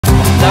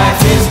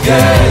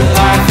good,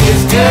 life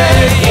is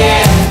good,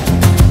 yeah.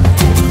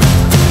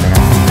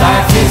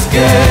 Life is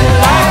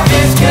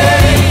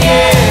good,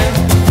 yeah.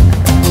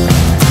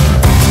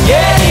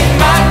 Yeah, in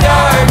my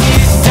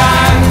darkest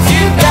times,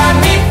 you got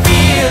me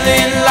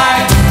feeling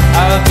like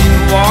I've been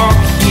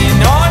walking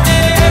on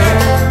air.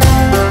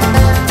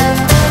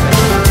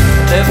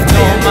 Left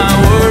all my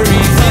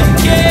worries and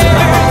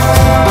cares.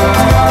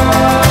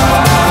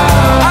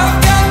 I've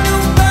got no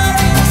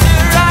burdens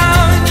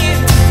around you.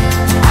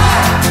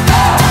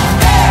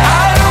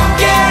 I don't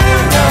care who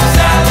knows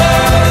I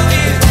love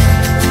you.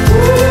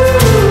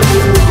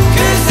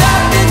 'Cause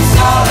I've been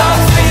so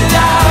lost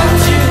without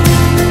you.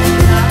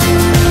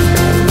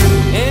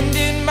 And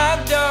in my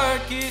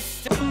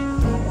darkest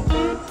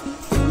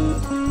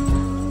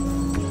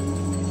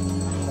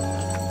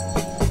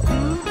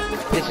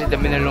This is the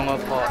Minalungao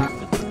po.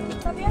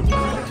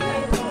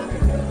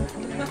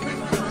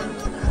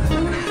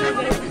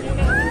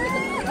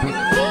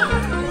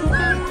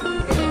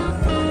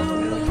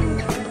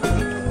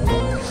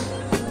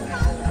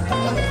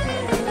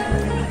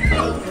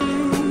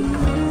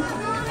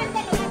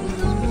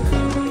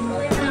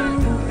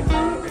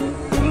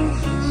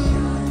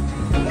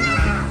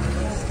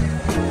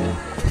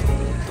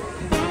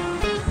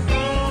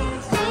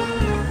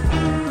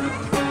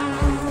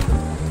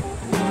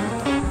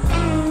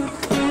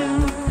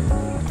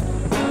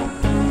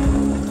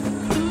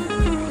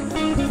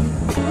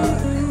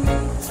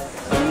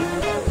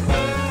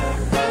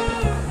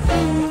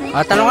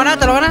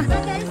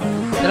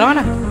 Talon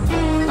ka na.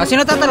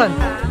 Sino tatalon?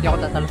 Hindi ako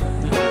tatalon.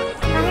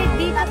 Kahit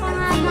dito pa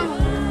nga lang.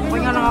 Okay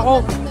nga lang ako.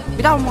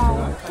 Bitaw mo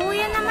ako.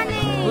 Kuya naman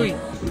eh. Uy.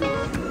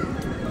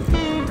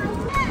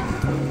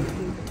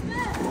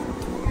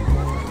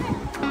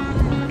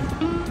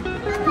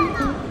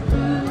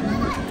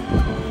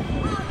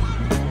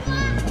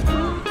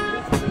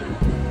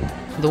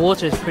 The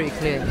water is pretty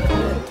clear.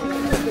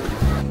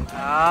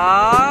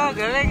 Ah,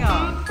 galing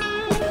ah.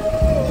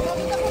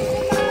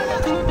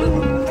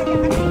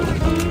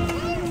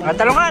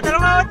 Talong ka!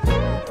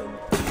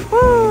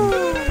 Woo!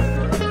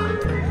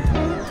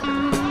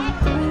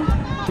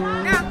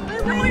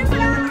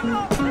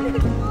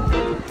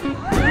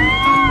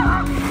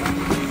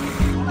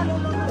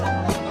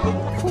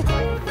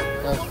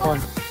 That was fun.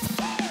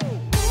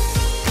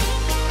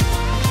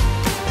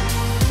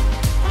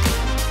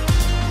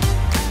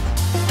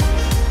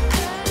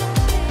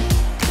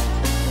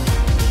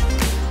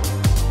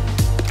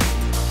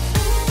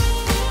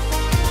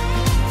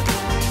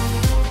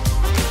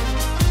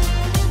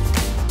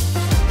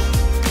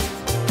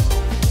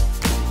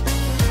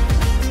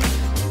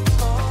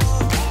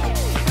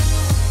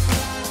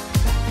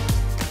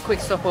 Quick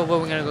stopover,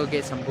 we're gonna go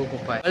get some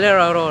buko pie. Maria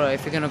Aurora,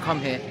 if you're gonna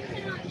come here,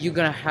 you're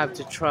gonna have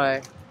to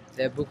try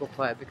their buko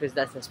pie because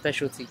that's their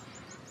specialty.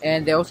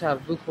 And they also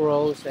have buko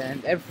rolls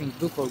and everything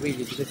buko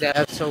really because they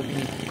have so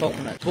many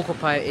coconut. Buko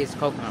pie is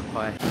coconut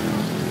pie.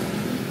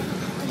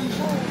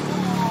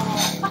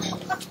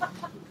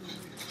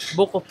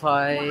 Buko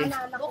pie.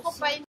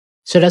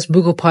 So that's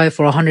buko pie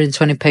for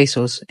 120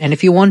 pesos. And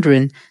if you're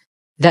wondering,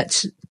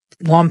 that's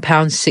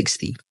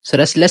 £1.60. So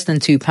that's less than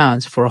 £2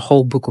 for a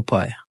whole buko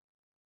pie.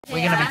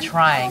 We're gonna be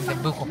trying the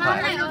buko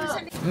pie.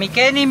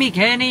 Mikeni,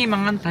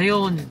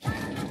 mangantayon.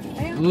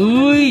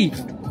 Uy,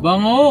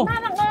 bango.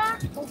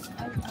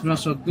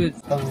 Smells so good.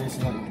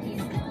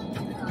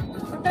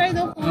 Try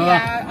daw kuya.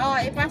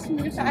 I-pass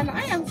mo sa ano.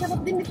 Ay, ang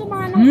sarap din nito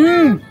mga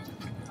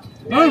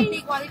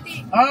quality.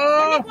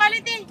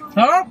 Quality.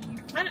 Sarap.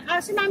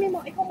 Si mami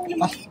mo, ikaw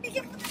muna.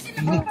 Bigyan mo na sila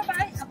mga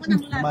babae. Ako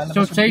nang lahat.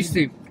 So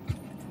tasty.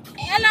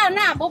 Alaw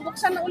na,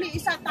 bubuksan na uli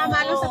isa.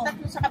 Tama lang sa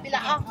tatlo sa kabila.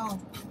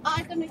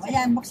 Ito na.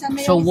 Ayan, buksan mo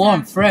yung So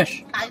warm,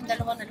 fresh. Tayong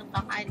dalawa na lang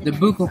kakain. The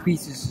buko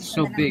pieces is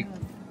so big.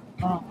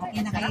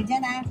 Okay na kayo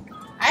dyan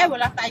Ay,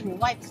 wala tayong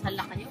wipes.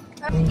 Hala kayo.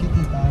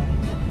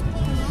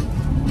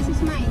 This is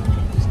mine.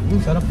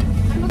 Sarap.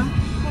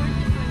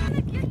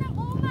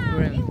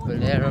 We're in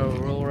Maria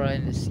Aurora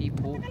in the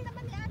seaport.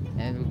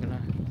 And we're gonna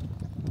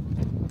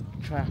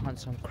try hunt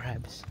some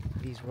crabs.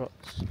 These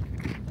rocks.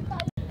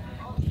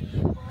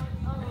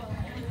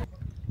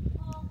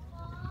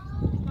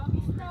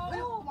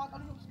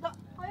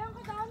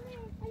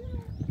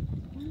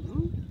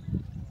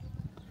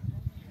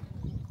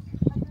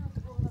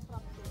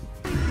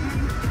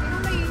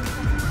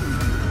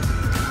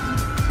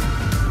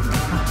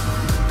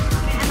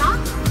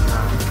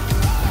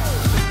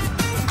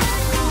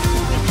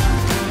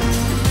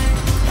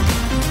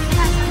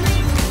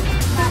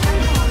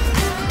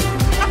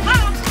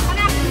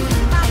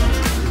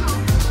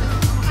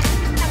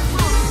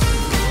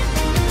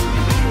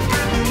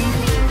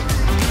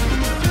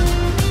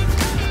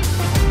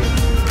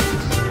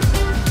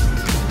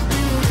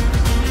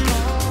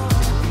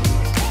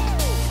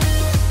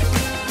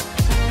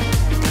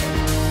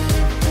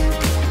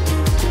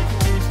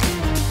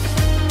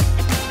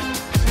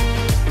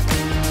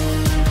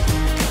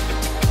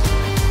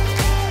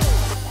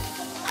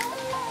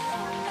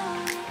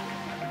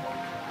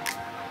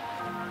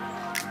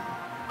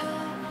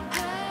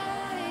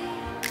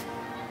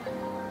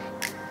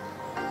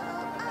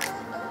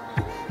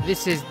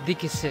 This is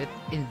daguisit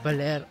in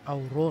Maria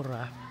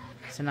Aurora.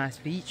 It's a nice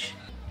beach.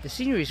 The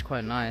scenery is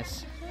quite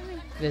nice.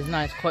 There's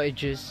nice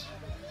cottages.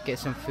 Get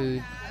some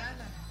food.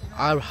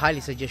 I would highly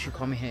suggest you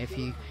come here if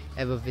you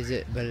ever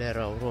visit Maria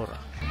Aurora.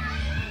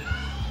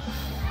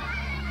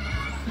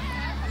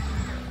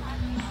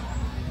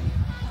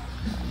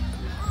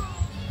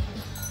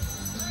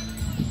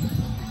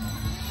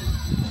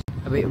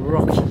 A bit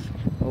rocky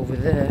over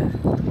there.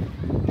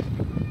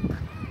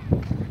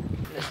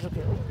 Let's look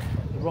at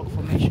the rock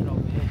formation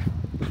over here.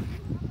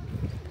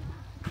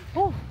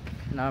 Oh,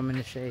 now I'm in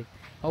the shade.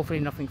 Hopefully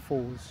nothing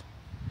falls.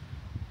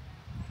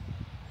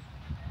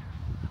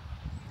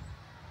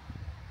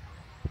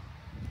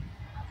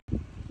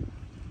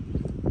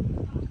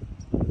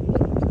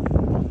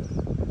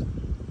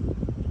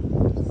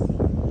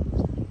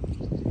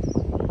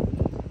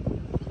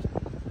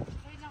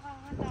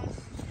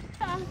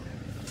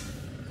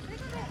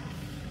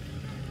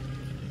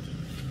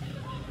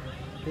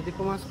 Pwede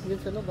pumasok din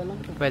sa loob, ano?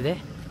 Pwede?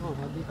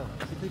 Oo, dito.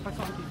 Ito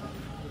ipasok dito.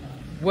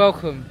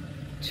 Welcome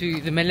to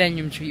the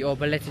Millennium Tree or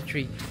Baleta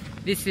Tree.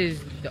 This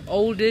is the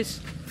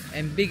oldest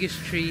and biggest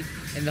tree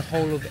in the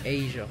whole of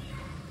Asia.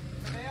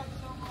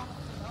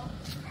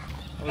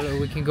 Although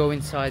we can go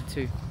inside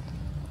too.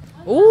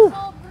 Ooh!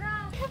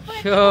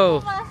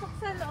 Yo!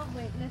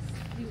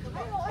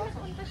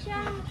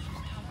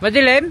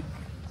 Madilim?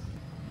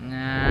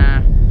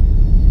 Nah.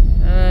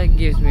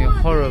 Gives me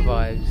horror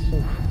vibes.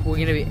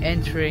 We're gonna be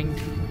entering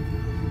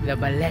the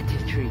Baleta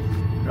Tree.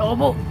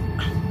 Lobo!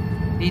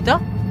 Dito?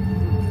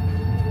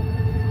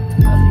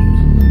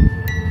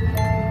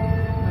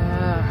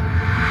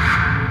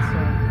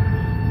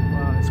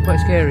 Wow, it's quite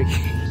scary.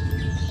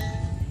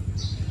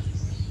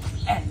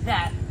 And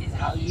that is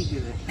how you do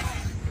it.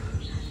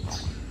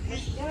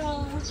 Let's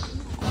go.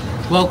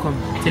 Welcome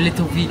to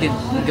Little Vegan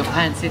in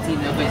Japan City,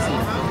 Nueva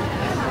Ecija.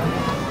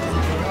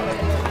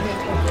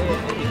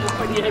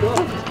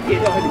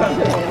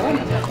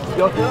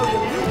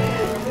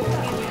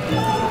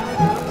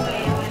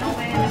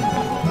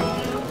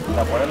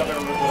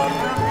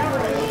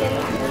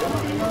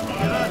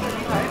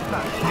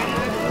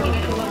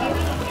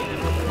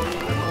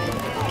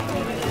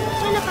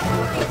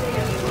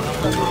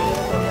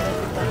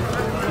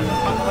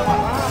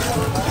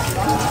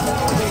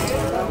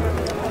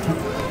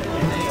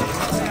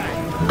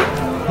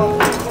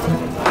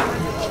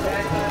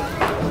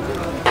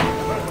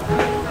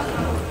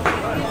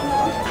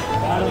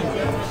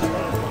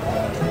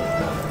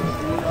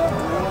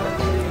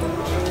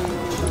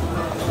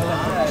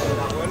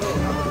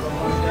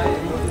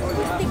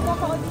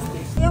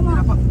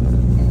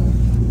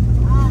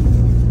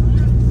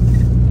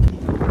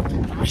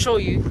 I'll show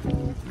you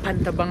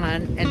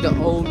Pantabangan and the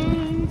old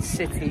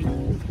city.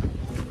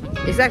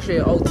 It's actually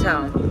an old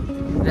town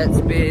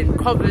that's been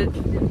covered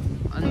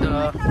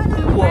under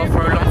water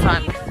for a long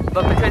time,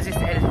 but because it's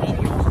El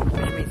Nino,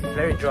 which means it's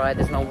very dry,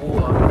 there's no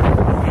water,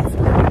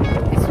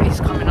 it's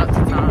coming up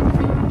to town,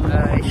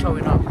 it's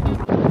showing up.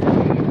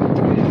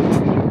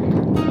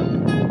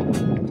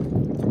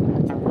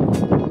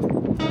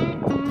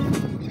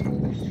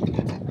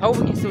 I hope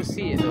we can still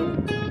see it though.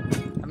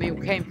 I mean,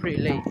 we came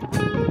pretty late,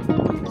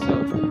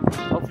 so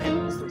hopefully we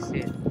can still see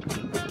it.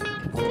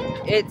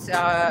 It's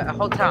a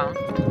whole town,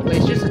 but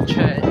it's just a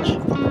church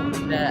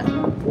that...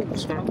 Oh,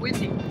 it's kind of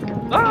windy.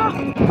 Ah!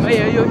 Oh,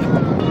 yo.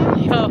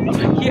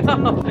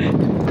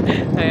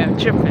 Hey, I'm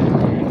tripping.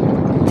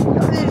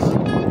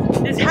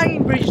 This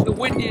hanging bridge, the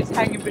windiest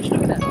hanging bridge.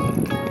 Look at that.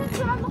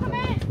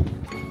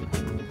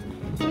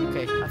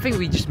 Okay, I think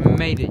we just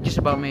made it, just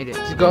about made it.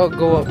 Just gotta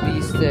go up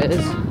these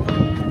stairs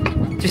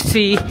to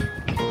see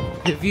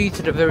the view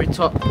to the very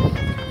top,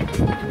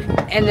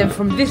 and then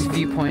from this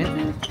viewpoint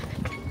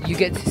you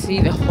get to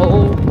see the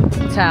whole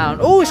town.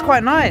 Oh, it's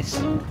quite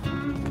nice.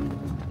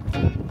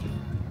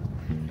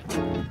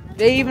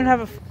 They even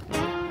have a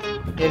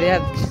yeah, they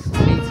have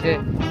seats here.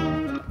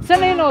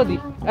 Sana yun, Odi?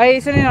 Ay,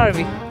 sana yun,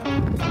 Arby?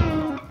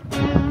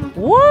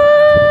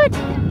 What?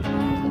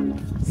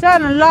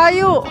 Saan? Ang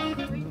layo.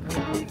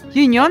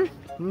 Yun yun?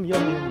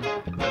 Yun.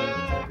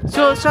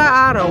 So,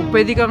 sa araw,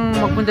 pwede kang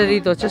magpunta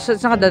dito. Saan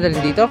ka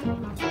dadalhin dito?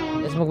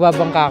 Tapos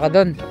magbabangka ka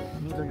doon.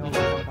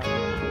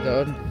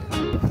 Doon.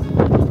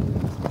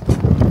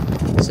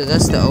 So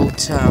that's the old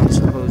town,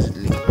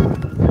 supposedly.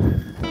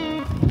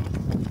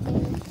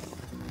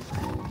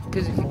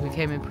 Because we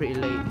came in pretty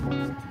late,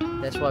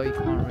 that's why we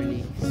can't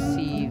really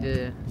see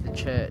the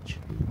church.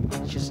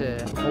 It's just an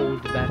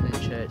old abandoned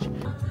church.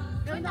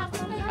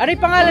 Ano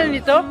yung pangalan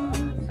nito?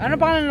 Ano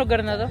pangalan ng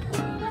lugar na to?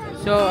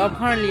 So I'm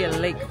currently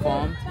at Lake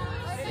Farm.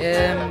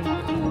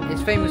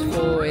 It's famous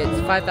for its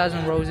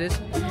 5,000 roses.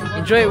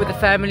 Enjoy it with the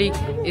family.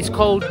 It's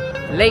called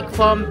Lake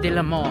Farm de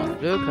la Mar.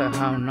 Look at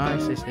how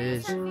nice this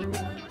is.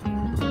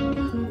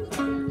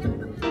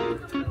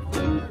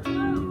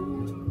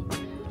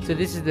 So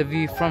this is the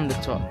view from the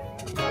top.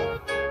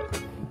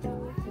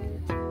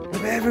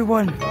 Look at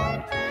everyone. You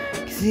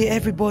can see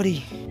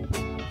everybody.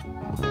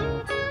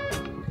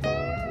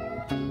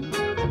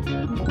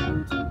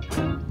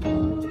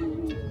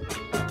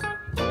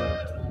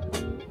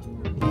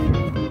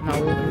 Now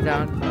walking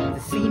down the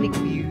scenic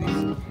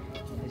views.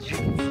 As you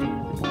can see.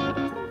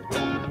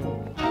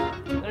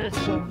 It's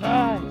so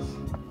nice.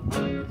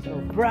 So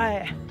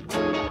bright.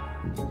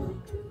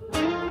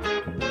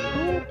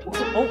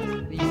 Oh,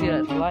 you see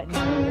that lightning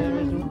over there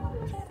as well?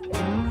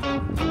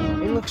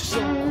 It looks so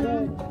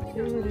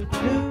cool.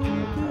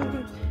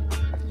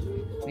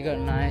 We got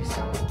nice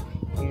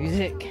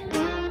music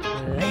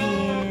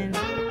playing.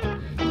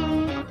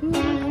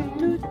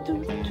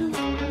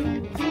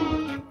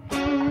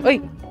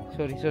 Oi!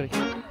 Sorry.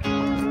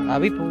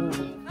 Abi po.